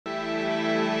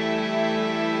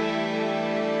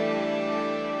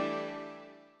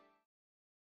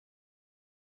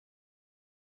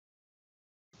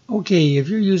Okay, if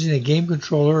you're using a game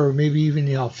controller or maybe even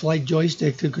a flight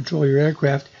joystick to control your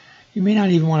aircraft, you may not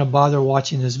even want to bother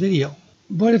watching this video.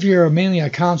 But if you're mainly a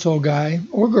console guy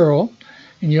or girl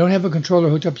and you don't have a controller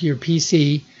hooked up to your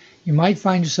PC, you might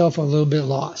find yourself a little bit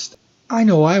lost. I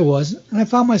know I was, and I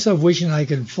found myself wishing I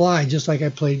could fly just like I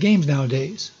played games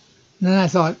nowadays. And then I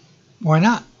thought, why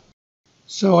not?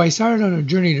 So I started on a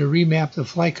journey to remap the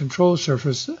flight control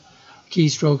surface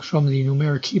keystrokes from the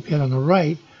numeric keypad on the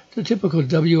right to typical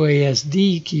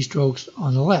WASD keystrokes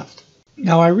on the left.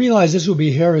 Now I realize this will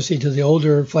be heresy to the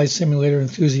older flight simulator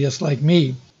enthusiasts like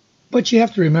me, but you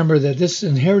have to remember that this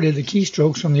inherited the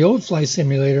keystrokes from the old flight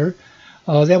simulator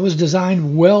that was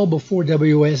designed well before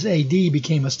WASD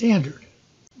became a standard.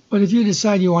 But if you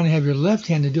decide you want to have your left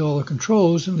hand to do all the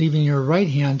controls and leaving your right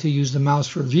hand to use the mouse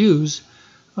for views,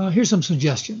 here's some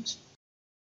suggestions.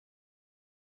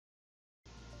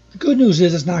 The good news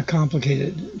is it's not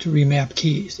complicated to remap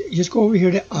keys. You just go over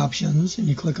here to Options and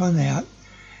you click on that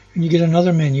and you get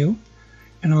another menu,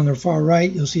 and on the far right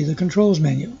you'll see the Controls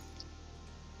menu.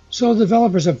 So the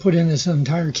developers have put in this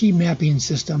entire key mapping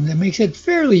system that makes it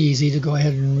fairly easy to go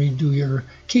ahead and redo your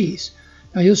keys.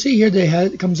 Now you'll see here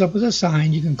it comes up with a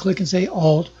sign. You can click and say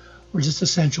Alt or just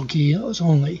Essential keys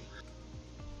only.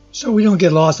 So we don't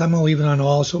get lost, I'm going to leave it on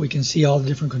all so we can see all the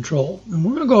different control. And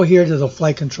we're going to go here to the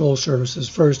flight control surfaces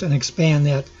first and expand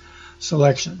that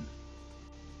selection.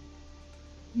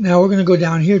 Now we're going to go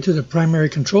down here to the primary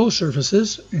control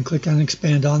surfaces and click on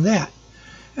expand on that.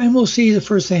 And we'll see the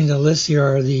first thing on the list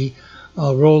here are the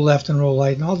roll left and roll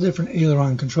right and all the different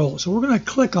aileron controls. So we're going to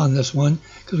click on this one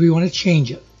because we want to change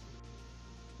it.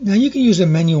 Now you can use a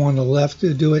menu on the left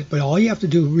to do it, but all you have to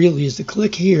do really is to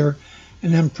click here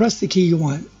and then press the key you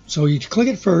want. So you click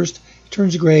it first, it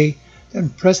turns gray, then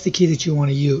press the key that you want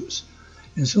to use.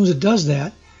 And as soon as it does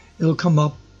that, it'll come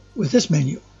up with this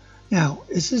menu. Now,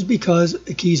 this is because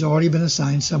the key's already been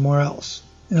assigned somewhere else,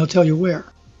 and it'll tell you where.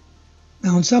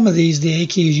 Now, in some of these, the A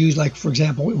key is used, like, for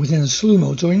example, within the slew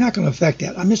mode, so you're not going to affect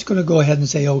that. I'm just going to go ahead and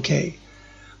say OK.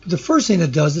 But the first thing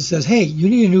it does, it says, hey, you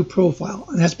need a new profile,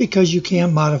 and that's because you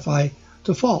can't modify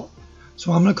default.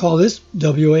 So I'm going to call this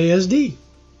WASD.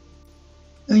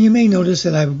 Now you may notice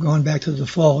that I've gone back to the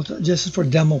default. Just for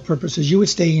demo purposes, you would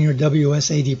stay in your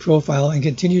WSAD profile and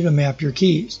continue to map your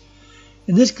keys.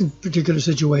 In this particular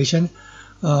situation,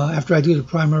 after I do the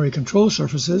primary control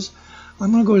surfaces,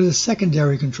 I'm going to go to the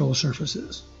secondary control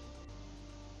surfaces.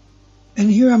 And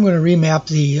here I'm going to remap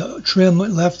the trim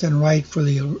left and right for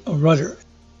the rudder.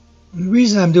 And the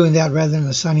reason I'm doing that rather than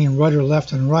assigning rudder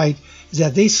left and right is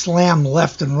that they slam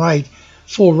left and right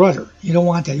full rudder. You don't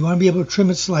want that. You want to be able to trim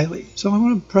it slightly. So I'm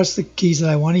going to press the keys that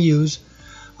I want to use.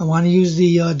 I want to use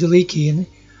the delete key and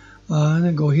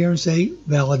then go here and say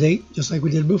validate, just like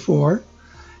we did before,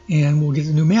 and we'll get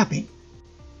the new mapping.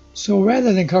 So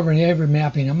rather than covering every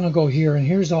mapping, I'm going to go here, and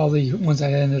here's all the ones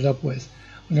I ended up with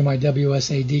under my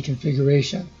WSAD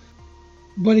configuration.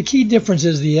 But a key difference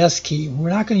is the S key.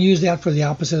 We're not going to use that for the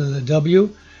opposite of the W.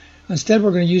 Instead,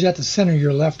 we're going to use that to center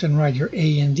your left and right, your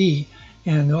A and D.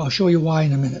 And I'll show you why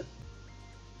in a minute.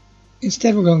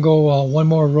 Instead, we're going to go one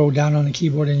more row down on the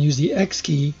keyboard and use the X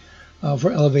key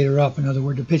for elevator up, in other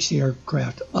words, to pitch the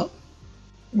aircraft up.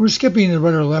 We're skipping the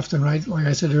rudder left and right. Like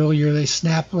I said earlier, they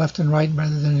snap left and right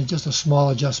rather than just a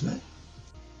small adjustment.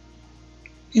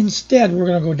 Instead, we're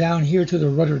going to go down here to the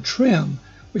rudder trim,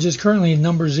 which is currently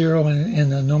number 0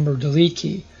 and the number delete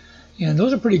key. And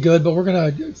those are pretty good, but we're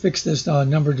going to fix this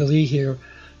number delete here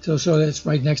so that it's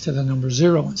right next to the number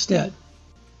 0 instead.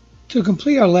 To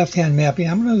complete our left-hand mapping,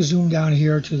 I'm going to zoom down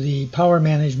here to the power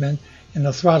management and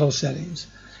the throttle settings.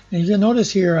 And you'll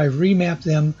notice here I've remapped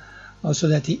them so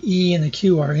that the E and the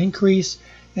Q are increase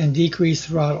and decrease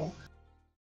throttle.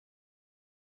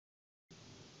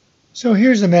 So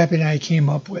here's the mapping I came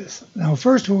up with. Now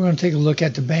first we're going to take a look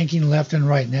at the banking left and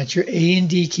right, and that's your A and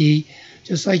D key,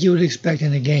 just like you would expect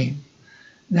in a game.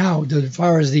 Now, as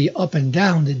far as the up and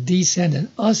down, the descend and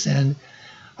ascend,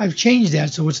 I've changed that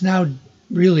so it's now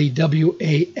really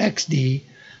WAXD,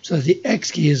 so that the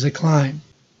X key is a climb.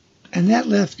 And that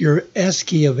left your S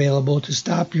key available to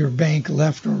stop your bank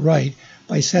left or right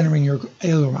by centering your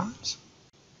ailerons.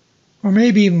 Or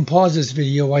maybe even pause this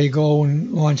video while you go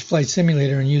and launch Flight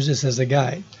Simulator and use this as a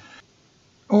guide.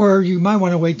 Or you might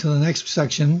want to wait till the next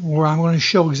section where I'm going to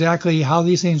show exactly how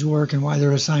these things work and why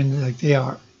they're assigned like they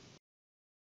are.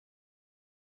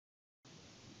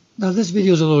 Now this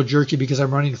video is a little jerky because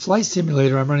I'm running Flight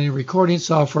Simulator, I'm running recording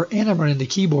software, and I'm running the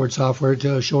keyboard software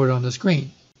to show it on the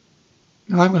screen.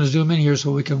 Now I'm going to zoom in here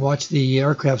so we can watch the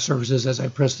aircraft surfaces as I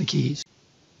press the keys.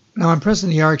 Now I'm pressing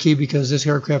the R key because this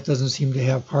aircraft doesn't seem to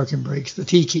have parking brakes, the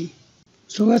T key.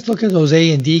 So let's look at those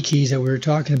A and D keys that we were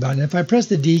talking about. And if I press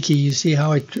the D key, you see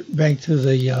how I bank to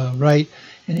the right,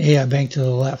 and A I bank to the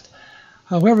left.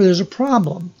 However, there's a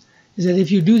problem, is that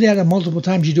if you do that multiple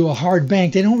times, you do a hard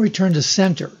bank, they don't return to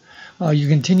center. You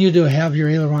continue to have your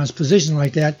ailerons positioned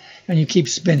like that, and you keep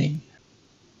spinning.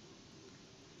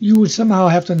 You would somehow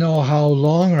have to know how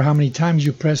long or how many times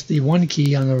you press the 1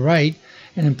 key on the right,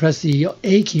 and then press the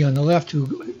A key on the left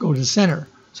to go to center.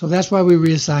 So that's why we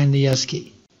reassign the S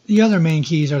key. The other main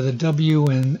keys are the W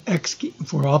and X key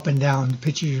for up and down, the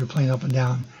pitches you're playing up and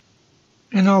down.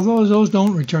 And although those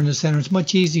don't return to center, it's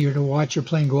much easier to watch your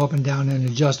plane go up and down and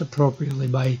adjust appropriately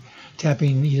by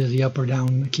tapping either the up or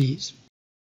down keys.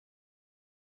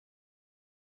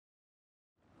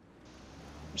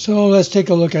 So let's take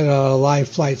a look at a live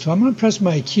flight. So I'm going to press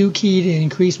my Q key to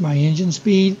increase my engine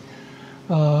speed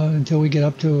until we get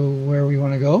up to where we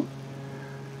want to go.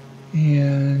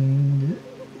 And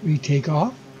we take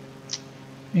off.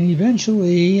 And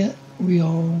eventually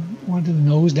we'll want to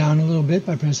nose down a little bit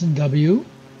by pressing W.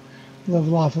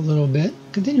 Level off a little bit.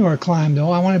 Continue our climb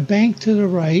though. I want to bank to the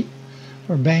right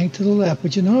or bank to the left.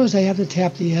 But you notice I have to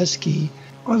tap the S key.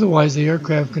 Otherwise the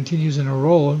aircraft continues in a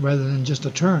roll rather than just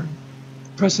a turn.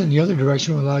 Pressing the other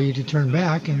direction will allow you to turn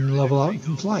back and level out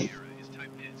from flight.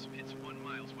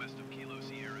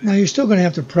 Now you're still going to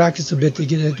have to practice a bit to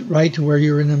get it right to where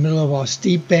you're in the middle of a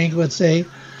steep bank, let's say.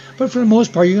 But for the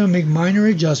most part, you're going to make minor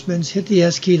adjustments, hit the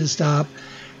S key to stop,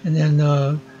 and then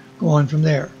go on from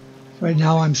there. Right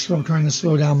now I'm trying to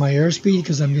slow down my airspeed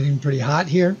because I'm getting pretty hot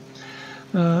here.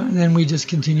 And then we just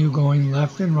continue going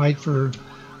left and right for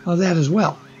that as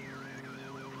well.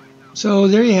 So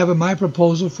there you have it, my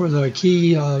proposal for the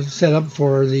key setup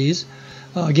for these.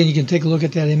 Again, you can take a look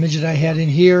at that image that I had in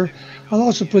here. I'll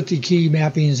also put the key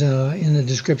mappings in the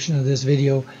description of this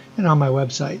video and on my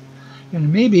website.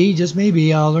 And maybe, just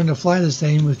maybe, I'll learn to fly this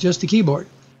thing with just the keyboard.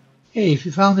 Hey, if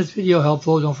you found this video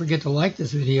helpful, don't forget to like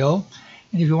this video.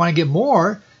 And if you want to get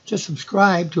more, just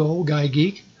subscribe to Old Guy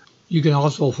Geek. You can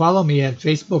also follow me at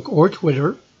Facebook or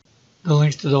Twitter. The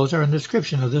links to those are in the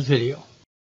description of this video.